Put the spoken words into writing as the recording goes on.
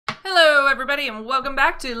everybody, and welcome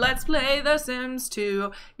back to Let's Play The Sims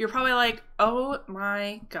 2. You're probably like, oh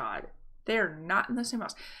my god, they're not in the same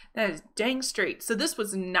house. That is dang straight. So this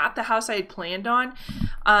was not the house I had planned on.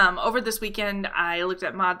 Over this weekend, I looked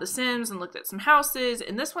at Mod The Sims and looked at some houses,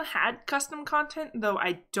 and this one had custom content, though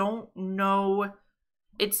I don't know.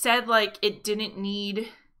 It said, like, it didn't need,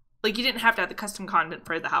 like, you didn't have to have the custom content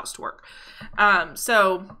for the house to work.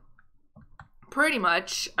 So, pretty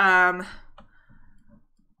much,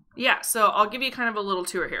 yeah, so I'll give you kind of a little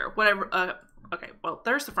tour here. Whatever, okay, well,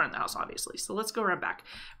 there's the front of the house, obviously, so let's go around back.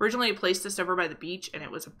 Originally, I placed this over by the beach, and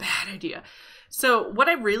it was a bad idea. So what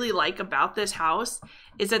I really like about this house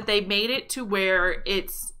is that they made it to where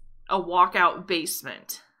it's a walkout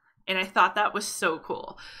basement, and I thought that was so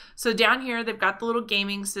cool. So down here, they've got the little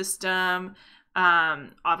gaming system,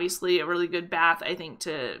 obviously a really good bath, I think,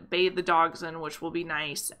 to bathe the dogs in, which will be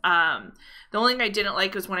nice. The only thing I didn't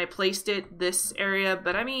like was when I placed it this area,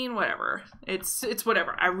 but I mean, whatever. It's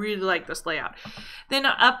whatever. I really like this layout. Then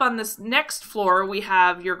up on this next floor, we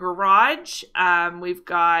have your garage. We've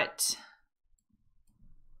got,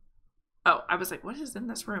 oh, I was like, what is in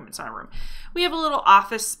this room? It's not a room. We have a little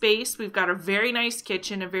office space. We've got a very nice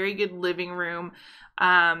kitchen, a very good living room,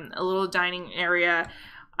 a little dining area.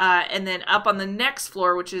 And then up on the next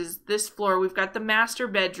floor, which is this floor, we've got the master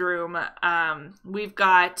bedroom. We've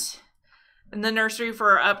got the nursery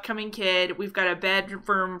for our upcoming kid. We've got a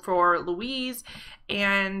bedroom for Louise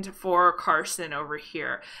and for Carson over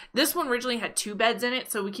here. This one originally had 2 beds in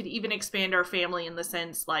it, so we could even expand our family in the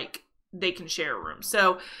sense, like, they can share a room.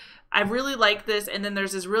 So I really like this. And then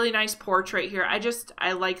there's this really nice porch right here.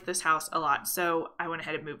 I like this house a lot. So I went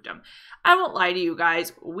ahead and moved them. I won't lie to you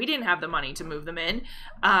guys. We didn't have the money to move them in.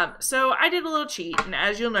 So I did a little cheat. And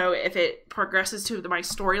as you'll know, if it progresses to my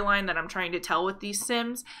storyline that I'm trying to tell with these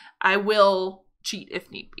Sims, I will cheat if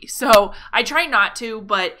need be. So I try not to,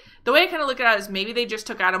 but the way I kind of look at it is maybe they just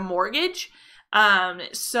took out a mortgage.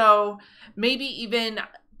 So maybe even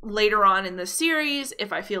later on in the series,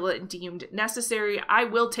 if I feel it deemed necessary, I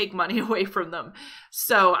will take money away from them.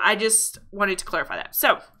 So I just wanted to clarify that.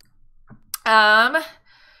 So,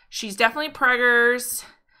 she's definitely preggers.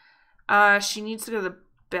 She needs to go to the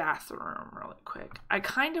bathroom really quick. I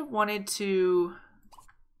kind of wanted to,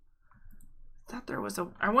 thought there was a,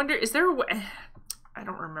 I wonder, is there a way, I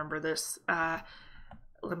don't remember this.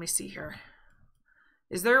 Let me see here.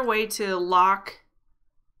 Is there a way to lock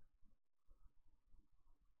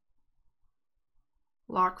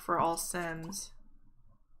for all Sims?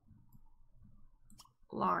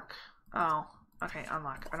 Lock. Oh, okay,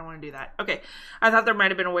 unlock. I don't want to do that. Okay, I thought there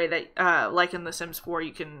might have been a way that, like in The Sims 4,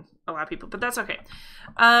 you can allow people, but that's okay.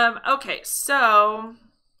 Okay, so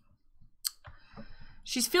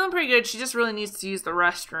she's feeling pretty good. She just really needs to use the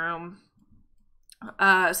restroom.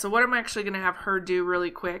 So what I'm actually going to have her do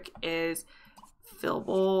really quick is fill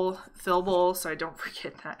bowl, so I don't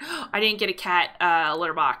forget that. I didn't get a cat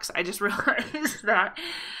litter box. I just realized that.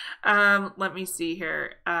 Let me see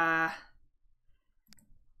here.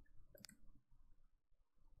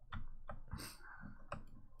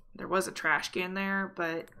 There was a trash can there,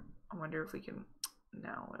 but I wonder if we can,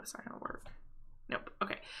 no, it's not gonna work. Nope,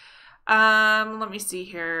 okay. Let me see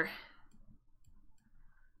here.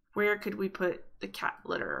 Where could we put the cat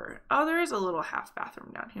litter? Oh, there is a little half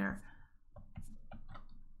bathroom down here.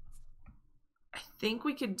 I think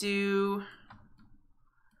we could do,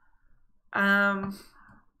 let's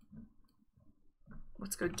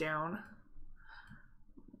go down.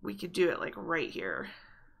 We could do it like right here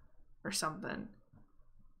or something.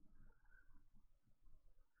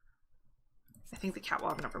 I think the cat will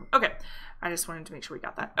have enough room. Okay, I just wanted to make sure we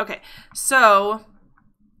got that. Okay, so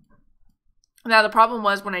now the problem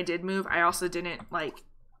was when I did move, I also didn't like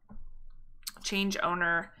change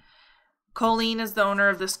owner. Colleen is the owner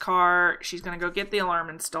of this car. She's going to go get the alarm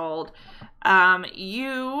installed. I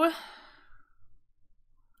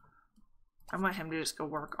want him to just go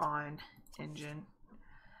work on engine.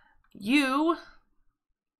 Go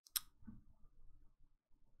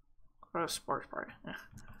to sports bar. Ugh.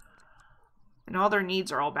 And all their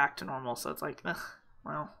needs are all back to normal, so it's like, ugh,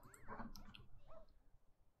 well.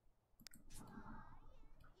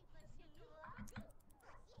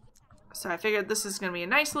 So I figured this is going to be a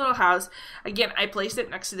nice little house. Again, I placed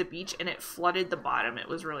it next to the beach and it flooded the bottom. It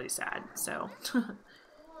was really sad. So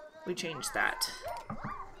we changed that.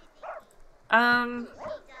 I'm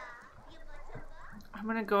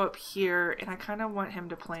going to go up here and I kind of want him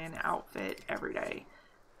to play an outfit every day.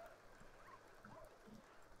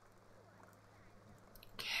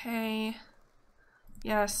 Okay.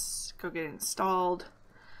 Yes. Go get it installed.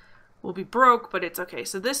 We'll be broke, but it's okay.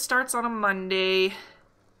 So this starts on a Monday.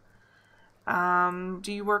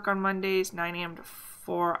 Do you work on Mondays, 9 a.m. to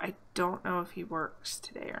 4? I don't know if he works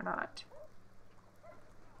today or not.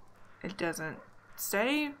 It doesn't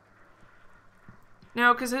say.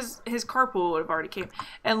 No, because his carpool would have already came.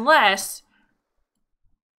 Unless.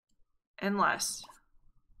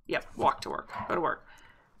 Yep, walk to work. Go to work.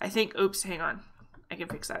 I think, oops, hang on. I can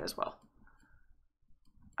fix that as well.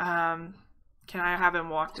 Can I have him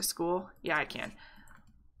walk to school? Yeah, I can.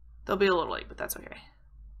 They'll be a little late, but that's okay.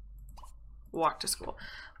 Walk to school.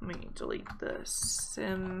 Let me delete the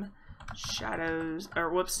sim shadows, or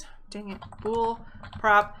whoops, dang it, bool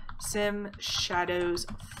prop sim shadows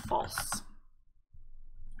false.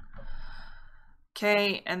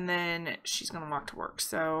 Okay, and then she's gonna walk to work,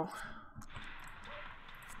 so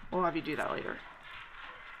we'll have you do that later.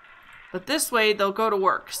 But this way, they'll go to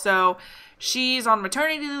work. So she's on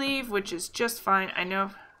maternity leave, which is just fine. I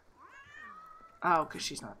know. Oh, because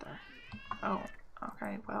she's not there. Oh,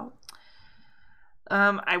 okay, well.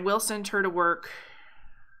 I will send her to work.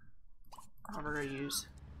 I'll have her to use.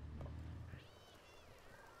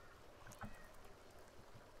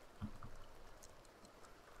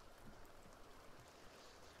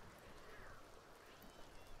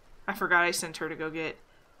 I forgot I sent her to go get...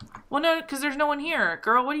 Well, no, because there's no one here.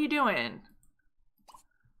 Girl, what are you doing?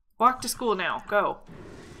 Walk to school now. Go.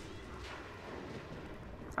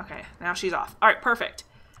 Okay, now she's off. Alright, perfect.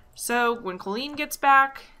 So, when Colleen gets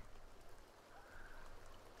back...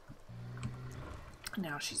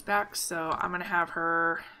 Now she's back, so I'm going to have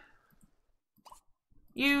her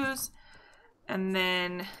use. And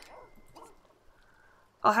then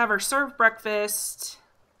I'll have her serve breakfast.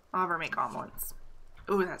 I'll have her make omelets.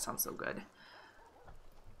 Ooh, that sounds so good.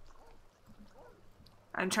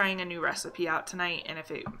 I'm trying a new recipe out tonight, and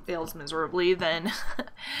if it fails miserably, then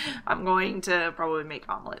I'm going to probably make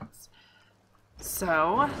omelets.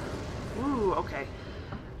 So, ooh, okay.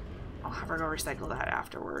 I'll have her go recycle that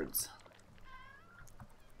afterwards.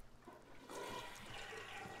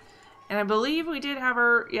 And I believe we did have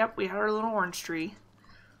her, yep, we had our little orange tree.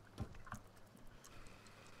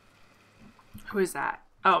 Who is that?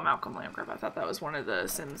 Oh, Malcolm Landgraf. I thought that was one of the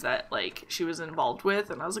Sims that, like, she was involved with,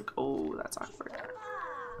 and I was like, oh, that's awkward.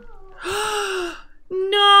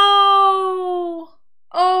 No!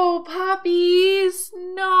 Oh, puppies!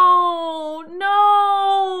 No!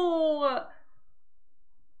 No!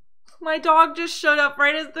 My dog just showed up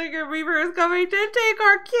right as the Grim Reaper is coming to take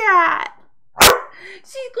our cat.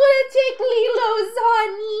 She's gonna take Lilo's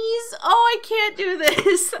honeys. Oh, I can't do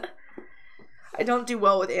this. I don't do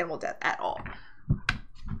well with animal death at all.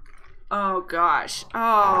 Oh gosh.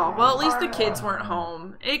 Oh, well, at least the kids weren't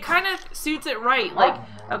home. It kind of suits it right. Like,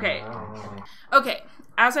 okay. Okay,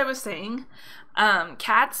 as I was saying,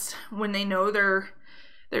 cats, when they know their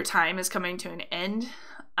time is coming to an end,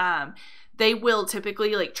 they will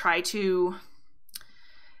typically like try to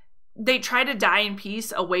die in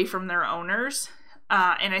peace away from their owners.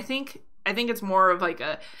 And I think it's more of like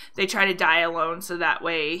they try to die alone so that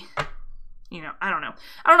way, you know, I don't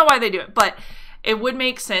know why they do it, but it would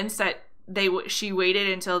make sense that she waited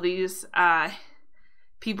until these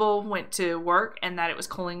people went to work and that it was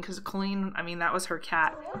Colleen, because Colleen, I mean, that was her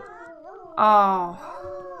cat. Oh,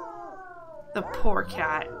 the poor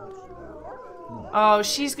cat. Oh,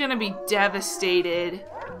 she's gonna be devastated.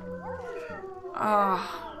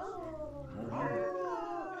 Oh.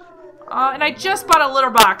 And I just bought a litter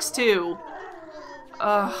box too.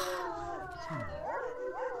 Ugh.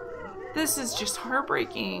 This is just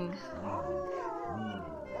heartbreaking.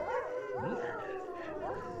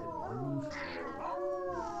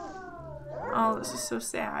 Oh, this is so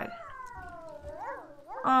sad.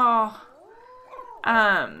 Oh.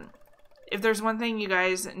 If there's one thing you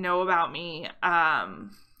guys know about me,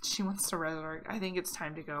 she wants to resurrect. I think it's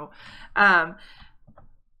time to go.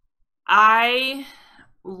 I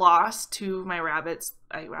lost two of my rabbits.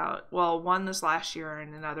 Well, one this last year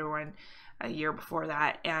and another one a year before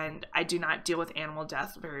that, and I do not deal with animal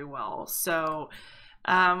death very well. So,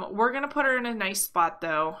 we're gonna put her in a nice spot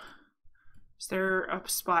though. Is there a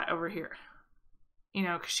spot over here? You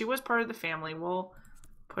know, because she was part of the family. We'll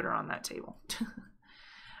put her on that table.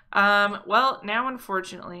 Well, now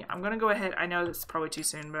unfortunately, I'm going to go ahead. I know this is probably too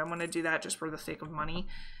soon, but I'm going to do that just for the sake of money.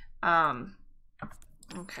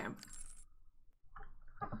 Okay.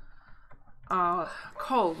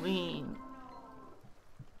 Colleen.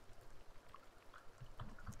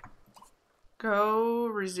 Go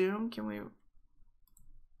resume. Can we?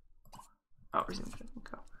 Oh, resume.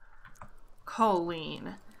 Go.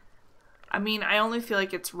 Colleen. I mean, I only feel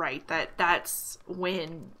like it's right that that's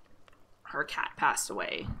when her cat passed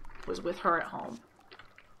away, was with her at home.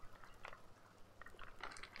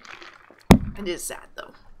 It is sad,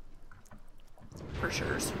 though. for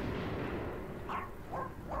sure.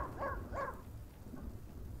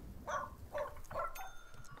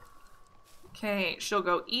 Okay, she'll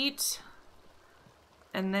go eat.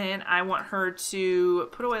 And then I want her to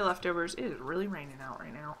put away leftovers. It is really raining out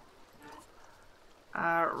right now.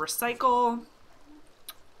 Recycle.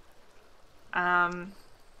 I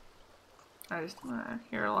just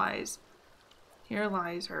here lies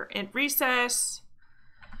her. In recess,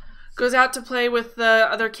 goes out to play with the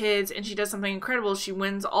other kids, and she does something incredible. She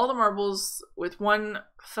wins all the marbles with one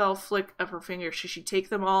fell flick of her finger. Should she take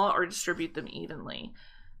them all or distribute them evenly?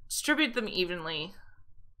 Distribute them evenly.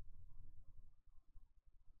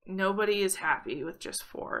 Nobody is happy with just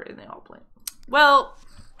 4, and they all play. Well,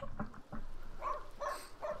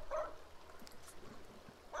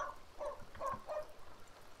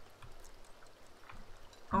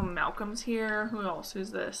 oh, Malcolm's here. Who else?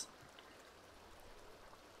 Who's this?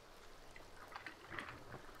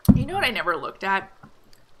 You know what I never looked at?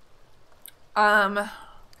 Oh.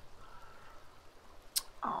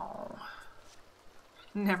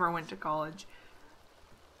 Never went to college.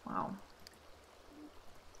 Wow.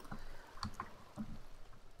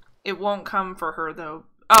 It won't come for her, though.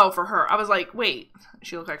 Oh, for her. I was like, wait.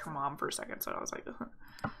 She looked like her mom for a second, so I was like,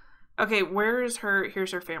 okay, where is her?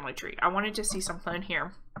 Here's her family tree. I wanted to see something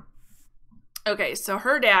here. Okay, so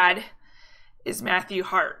her dad is Matthew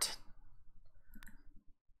Hart.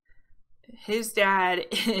 His dad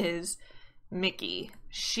is Mickey.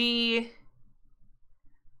 She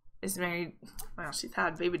is married. Well, she's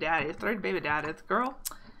had baby daddy. Third baby daddy. Girl,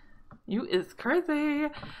 you is crazy.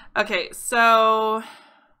 Okay, so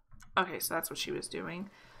that's what she was doing.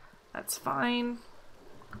 That's fine.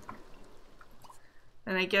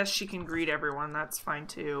 And I guess she can greet everyone. That's fine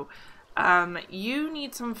too. You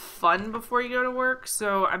need some fun before you go to work,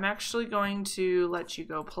 so I'm actually going to let you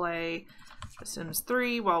go play The Sims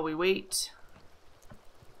 3 while we wait.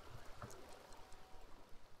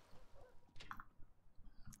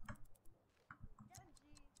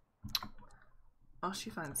 Oh,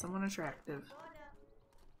 she finds someone attractive.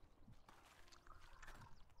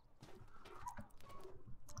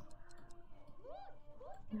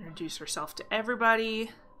 Introduce herself to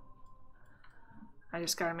everybody. I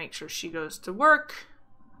just gotta make sure she goes to work.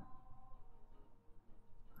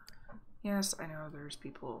 Yes, I know there's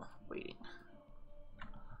people waiting.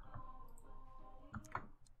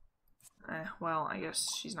 Well, I guess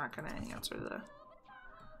she's not gonna answer the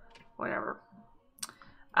whatever.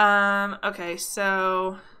 Okay,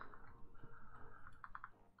 so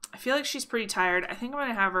I feel like she's pretty tired. I think I'm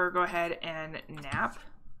gonna have her go ahead and nap.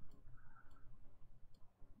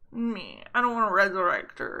 I don't want to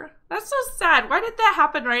resurrect her. That's so sad. Why did that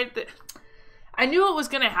happen right at I knew it was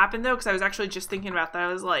gonna happen though, because I was actually just thinking about that.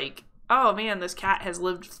 I was like, oh man, this cat has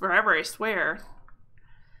lived forever, I swear.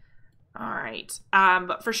 Alright.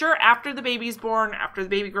 But for sure, after the baby's born, after the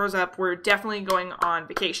baby grows up, we're definitely going on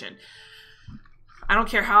vacation. I don't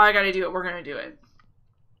care how I gotta do it, we're gonna do it.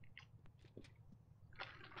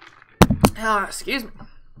 Excuse me.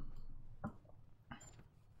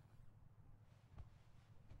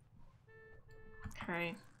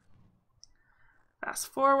 Okay. Fast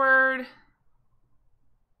forward.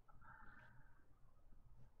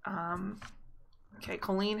 Okay,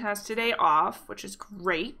 Colleen has today off, which is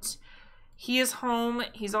great. He is home.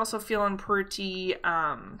 He's also feeling pretty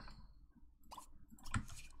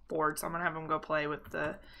bored, so I'm gonna have him go play with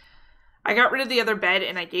the... I got rid of the other bed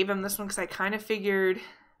and I gave him this one because I kind of figured...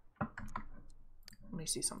 Let me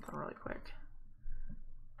see something really quick.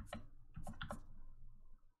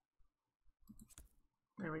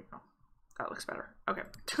 There we go. That looks better. Okay.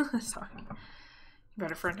 Sorry. You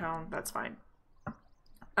better friend home. That's fine.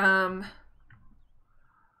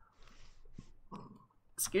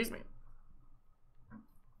 Excuse me.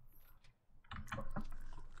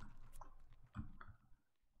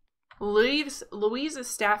 Louise is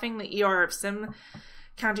staffing the ER of Sim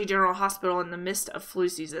County General Hospital in the midst of flu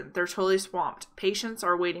season. They're totally swamped. Patients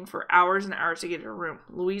are waiting for hours and hours to get to a room.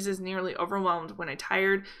 Louise is nearly overwhelmed when a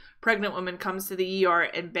tired, pregnant woman comes to the ER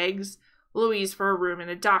and begs Louise for a room and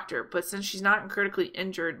a doctor. But since she's not critically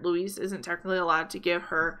injured, Louise isn't technically allowed to give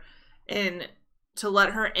her in to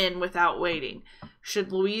let her in without waiting.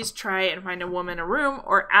 Should Louise try and find a woman a room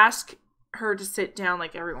or ask her to sit down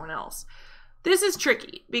like everyone else? This is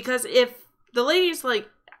tricky because if the lady's like,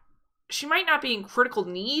 she might not be in critical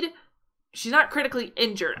need, she's not critically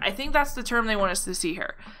injured. I think that's the term they want us to see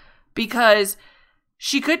here, because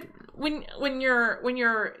she could, when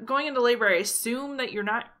you're going into labor, I assume that you're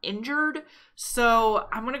not injured. So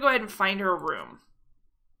I'm gonna go ahead and find her a room.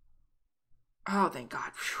 Oh, thank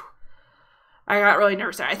God. Whew. I got really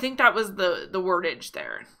nervous there. I think that was the wordage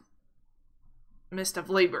there. mist of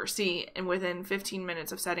labor. See, and within 15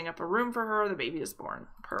 minutes of setting up a room for her, the baby is born.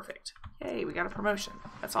 Perfect. Yay, we got a promotion.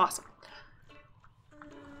 That's awesome.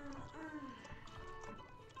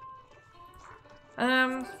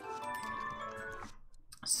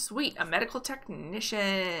 Sweet, a medical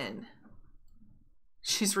technician.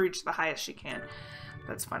 She's reached the highest she can.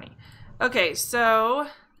 That's funny. Okay, so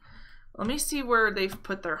let me see where they've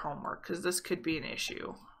put their homework, because this could be an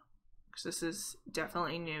issue. Because this is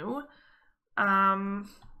definitely new. I don't know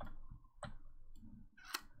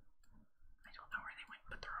where they might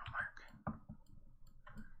put their homework.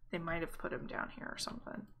 They might have put him down here or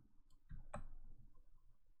something.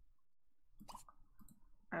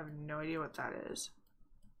 I have no idea what that is.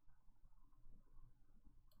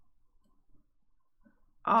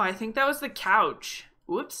 Oh, I think that was the couch.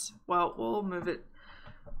 Whoops. Well, we'll move it.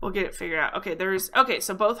 We'll get it figured out. Okay, okay,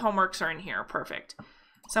 so both homeworks are in here. Perfect.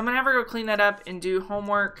 So I'm gonna have her go clean that up and do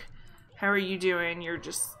homework. How are you doing? You're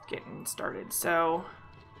just getting started. So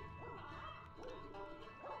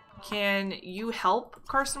can you help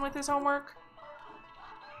Carson with his homework?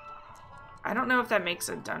 I don't know if that makes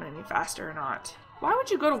it done any faster or not. Why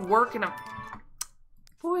would you go to work in a...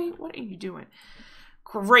 Boy, what are you doing?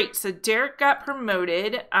 Great. So Derek got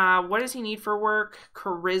promoted. What does he need for work?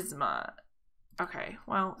 Charisma. Okay,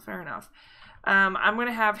 well, fair enough. I'm going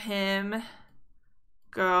to have him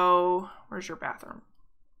go... Where's your bathroom?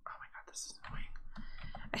 Oh my god, this is annoying.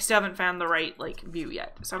 I still haven't found the right, like, view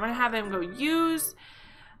yet. So I'm going to have him go use.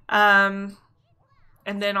 And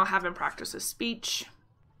then I'll have him practice his speech.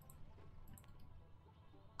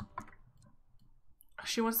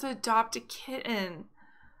 She wants to adopt a kitten.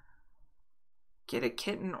 Get a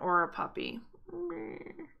kitten or a puppy.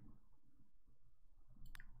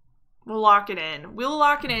 We'll lock it in. We'll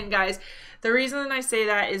lock it in, guys. The reason I say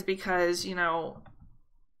that is because, you know,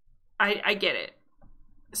 I get it.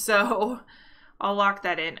 So I'll lock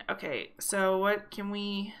that in. Okay, so what can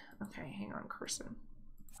we... Okay, hang on, Carson.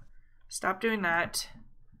 Stop doing that.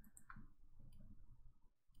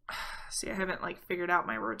 See, I haven't, like, figured out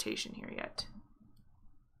my rotation here yet.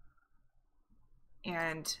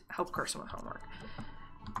 And help Carson with homework.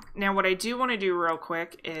 Now, what I do want to do real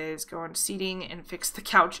quick is go on seating and fix the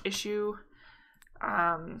couch issue.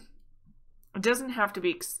 It doesn't have to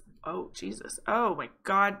be... Oh, Jesus. Oh, my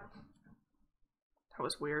God. That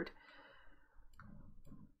was weird.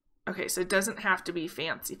 Okay, so it doesn't have to be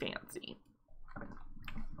fancy.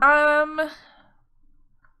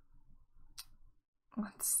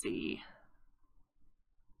 Let's see.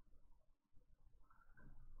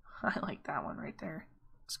 I like that one right there.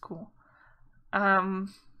 It's cool.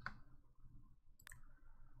 Was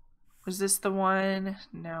this the one?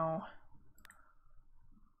 No.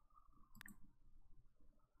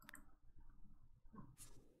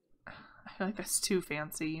 I feel like that's too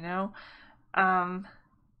fancy, you know?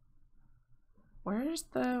 Where's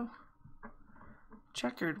the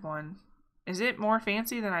checkered one? Is it more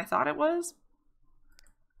fancy than I thought it was?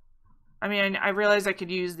 I mean, I realized I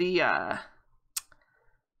could use the,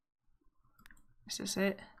 Is this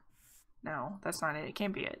it? No, that's not it. It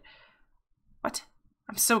can't be it. What?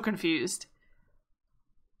 I'm so confused.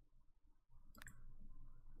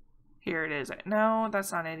 Here it is. No,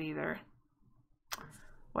 that's not it either.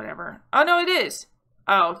 Whatever. Oh, no, it is.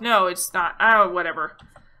 Oh, no, it's not. Oh, whatever.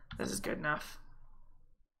 This is good enough.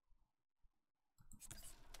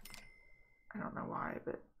 I don't know why,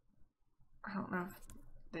 but I don't know if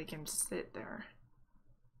they can sit there.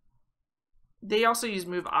 They also use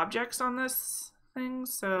move objects on this thing,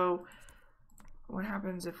 so what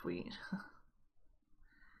happens if we...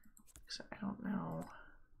 I don't know.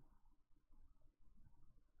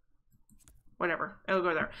 Whatever, it'll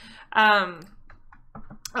go there.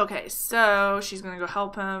 Okay, so she's gonna go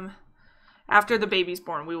help him. After the baby's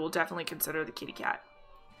born, we will definitely consider the kitty cat.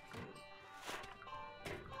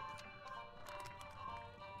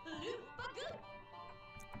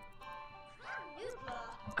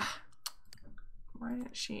 Why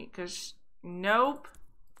didn't she? Because, nope.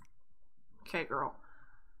 Okay, girl.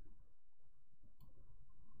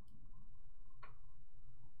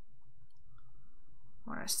 I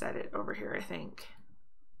want to set it over here, I think.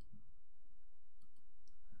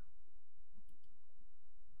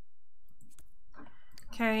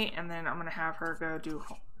 Okay, and then I'm going to have her go do...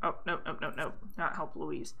 Oh, nope. Not help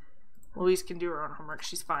Louise. Louise can do her own homework.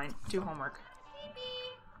 She's fine. Do homework.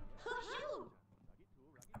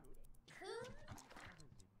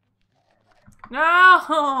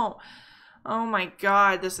 No! Oh my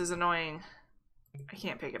god, this is annoying. I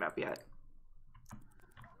can't pick it up yet.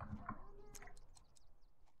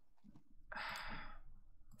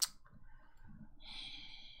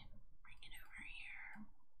 Bring it over here.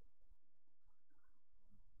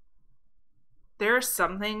 there are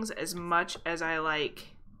some things, as much as I like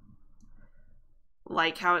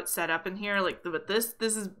how it's set up in here, like, but this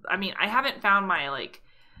is, I mean, I haven't found my, like,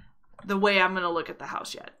 the way I'm gonna look at the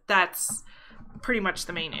house yet. That's pretty much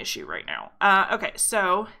the main issue right now. Okay,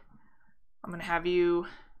 so I'm gonna have you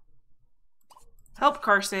help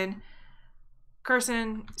Carson.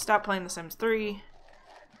 Carson, stop playing The Sims 3.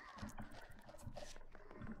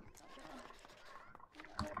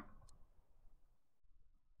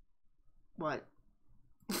 What?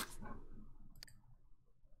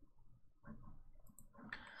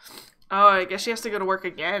 Oh, I guess she has to go to work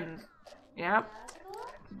again. Yep.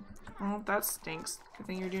 Well, that stinks. Good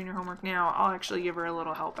thing you're doing your homework now. I'll actually give her a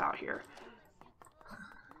little help out here.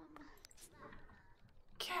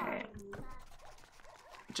 Okay.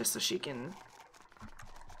 Just so she can...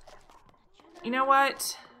 You know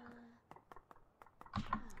what?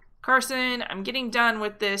 Carson, I'm getting done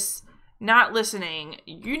with this not listening.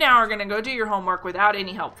 You now are going to go do your homework without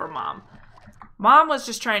any help from Mom. Mom was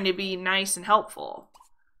just trying to be nice and helpful.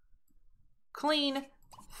 Clean.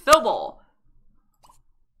 Fill bowl.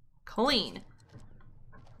 Clean.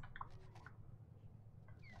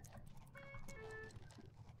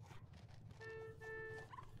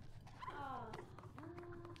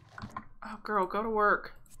 Oh, girl, go to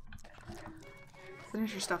work.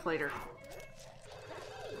 Finish your stuff later.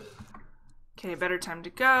 Okay, better time to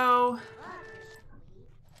go.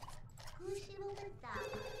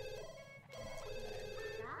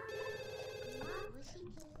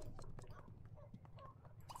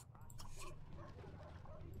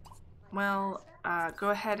 Well, go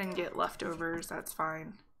ahead and get leftovers. That's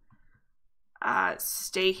fine.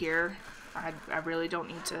 Stay here. I really don't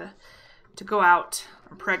need to go out.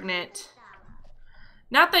 I'm pregnant.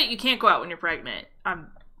 Not that you can't go out when you're pregnant.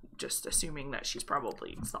 I'm just assuming that she's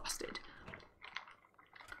probably exhausted.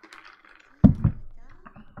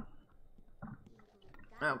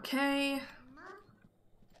 Okay.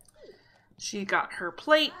 She got her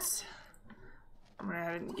plate. I'm gonna go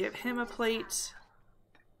ahead and give him a plate.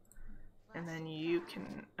 And then you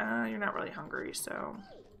can, you're not really hungry, so.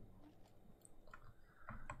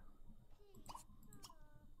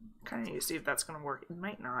 Kind of need to see if that's gonna work. It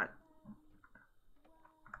might not.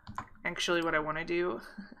 Actually, what I want to do.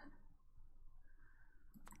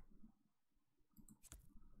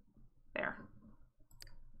 There.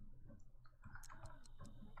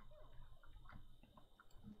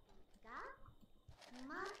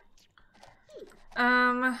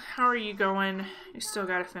 How are you going? You still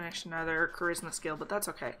gotta finish another charisma skill, but that's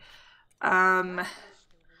okay.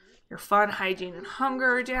 Your fun, hygiene, and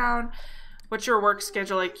hunger are down. What's your work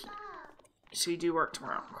schedule like? So you do work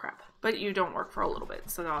tomorrow. Crap. But you don't work for a little bit,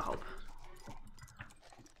 so that'll help.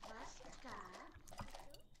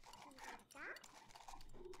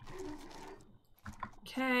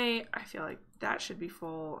 Okay, I feel like that should be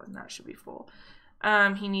full, and that should be full.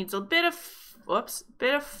 He needs a bit of,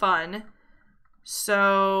 bit of fun.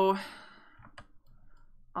 So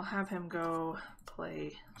I'll have him go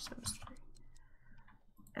play Sims 3.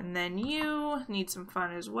 And then you need some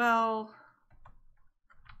fun as well.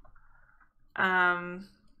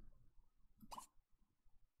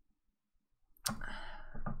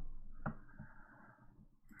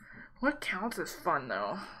 What counts as fun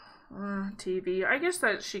though? TV. I guess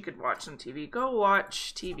that she could watch some TV. Go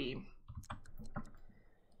watch TV.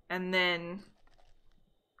 And then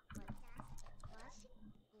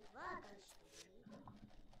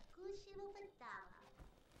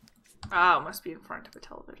oh, it must be in front of a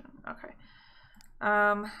television. Okay.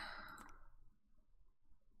 I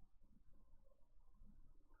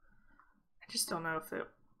just don't know if it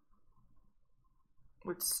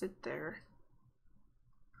would sit there.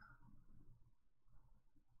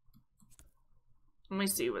 Let me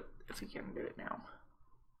see if we can do it now.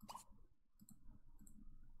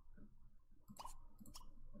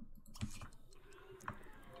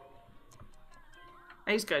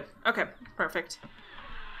 He's good. Okay, perfect.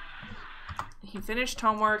 He finished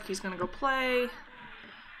homework. He's gonna go play.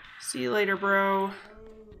 See you later, bro.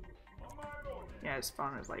 Yeah, his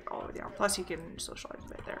phone is like all the way down. Plus, he can socialize a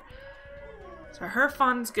bit there. So her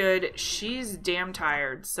fun's good. She's damn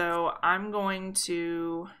tired. So I'm going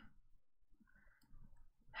to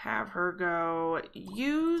have her go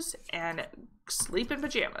use and sleep in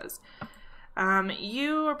pajamas.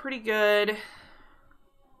 You are pretty good.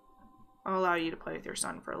 I'll allow you to play with your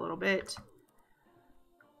son for a little bit.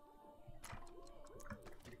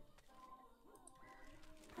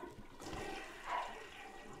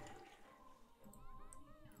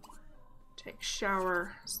 Take a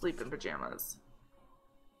shower, sleep in pajamas.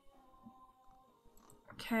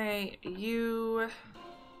 Okay, you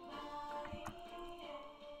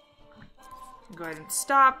Go ahead and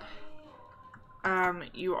stop.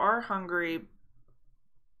 You are hungry.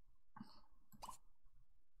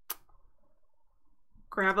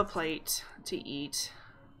 Grab a plate to eat.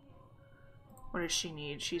 What does she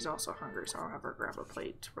need? She's also hungry, so I'll have her grab a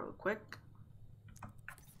plate real quick.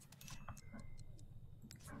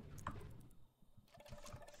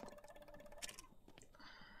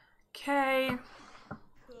 Okay.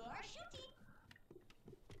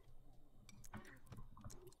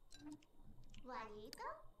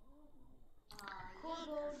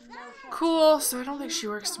 Cool, so I don't think she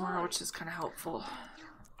works tomorrow, which is kind of helpful.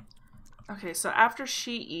 Okay, so after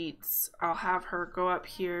she eats, I'll have her go up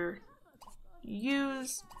here,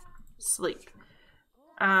 use, sleep.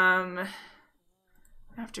 After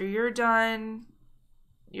you're done,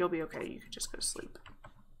 you'll be okay. You can just go to sleep.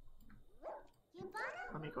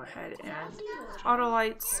 Let me go ahead and auto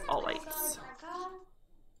lights, all lights.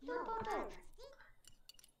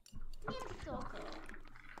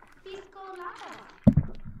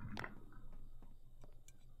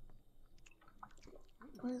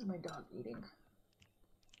 What is my dog eating?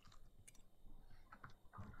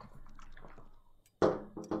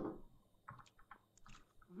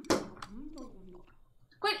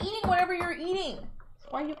 Quit eating whatever you're eating.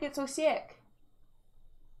 Why you get so sick?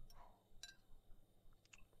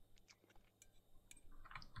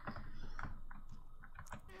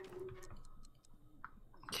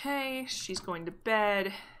 Okay, she's going to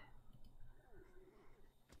bed.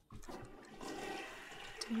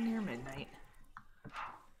 Near midnight.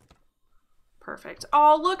 Perfect.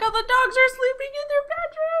 Oh, look how the dogs are sleeping in their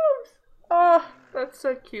bedrooms. Oh, that's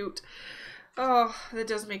so cute. Oh, that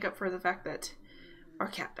does make up for the fact that our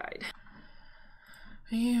cat died.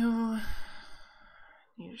 You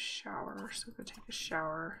need a shower, so go take a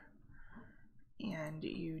shower. And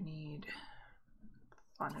you need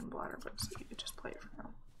fun and bladder books, so you could just play it for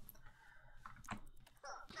now.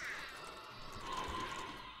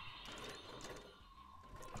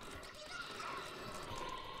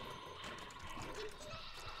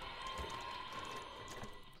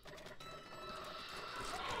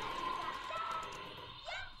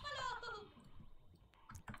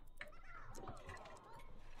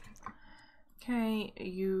 Okay,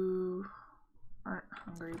 you aren't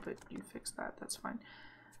hungry, but you fixed that. That's fine.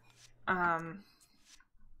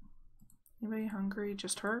 Anybody hungry?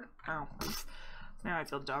 Just her? Oh, now I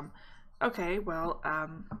feel dumb. Okay, well,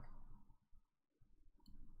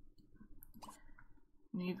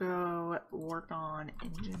 you go work on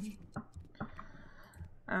engine.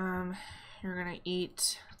 You're gonna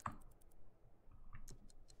eat.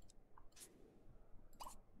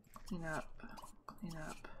 Clean up. Clean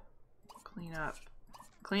up. Clean up.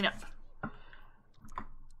 Clean up.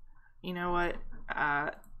 You know what?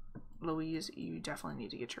 Louise, you definitely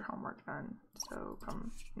need to get your homework done. So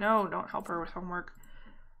come. No, don't help her with homework.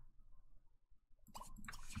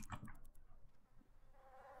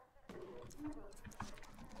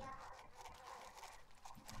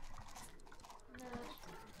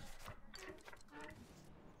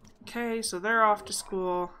 Okay, so they're off to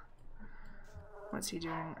school. What's he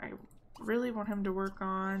doing? I really want him to work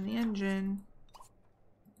on the engine.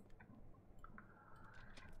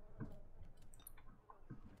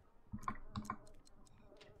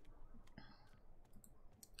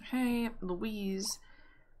 Hey, Louise,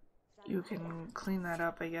 you can clean that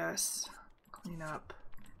up, I guess. Clean up.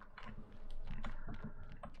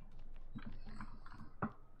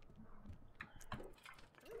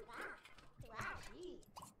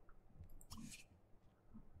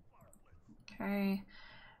 Okay,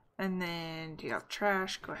 and then take out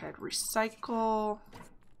trash, go ahead, recycle,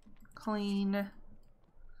 clean.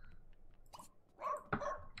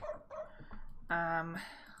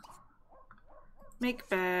 Make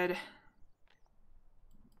bed.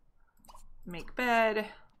 Make bed.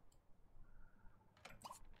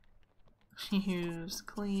 Use,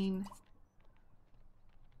 clean.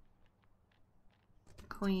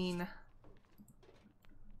 Clean.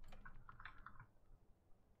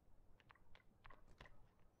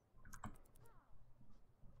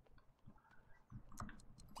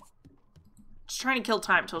 Just trying to kill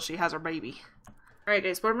time till she has her baby. Alright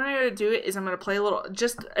guys, what I'm going to do is I'm going to play a little,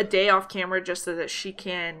 just a day off camera just so that she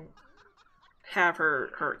can have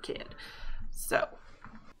her kid. So.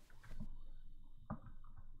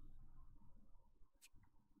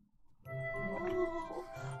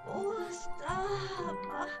 Oh, stop.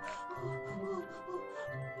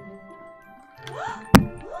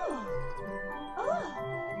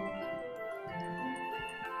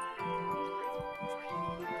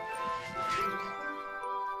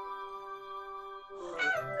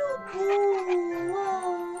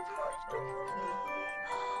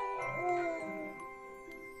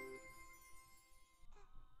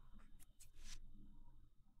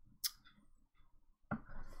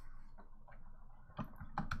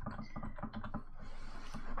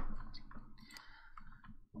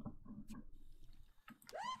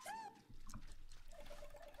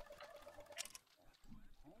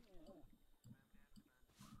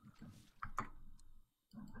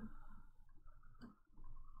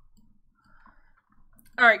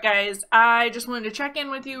 All right, guys, I just wanted to check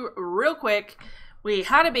in with you real quick. We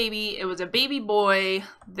had a baby. It was a baby boy.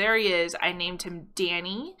 There he is. I named him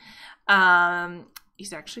Danny.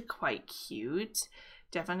 He's actually quite cute.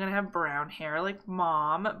 Definitely gonna have brown hair like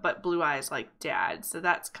mom, but blue eyes like dad. So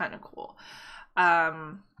that's kind of cool.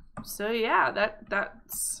 So yeah,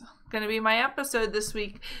 that's gonna be my episode this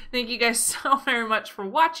week. Thank you guys so very much for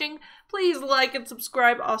watching. Please like and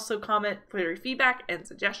subscribe. Also comment, put your feedback and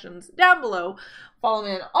suggestions down below. Follow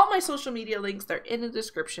me on all my social media links. They're in the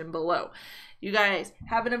description below. You guys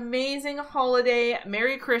have an amazing holiday.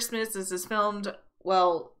 Merry Christmas. This is filmed,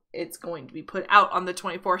 well, it's going to be put out on the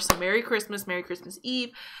 24th. So Merry Christmas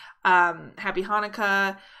Eve. Happy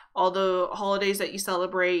Hanukkah. All the holidays that you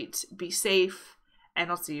celebrate. Be safe.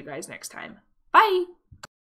 And I'll see you guys next time. Bye.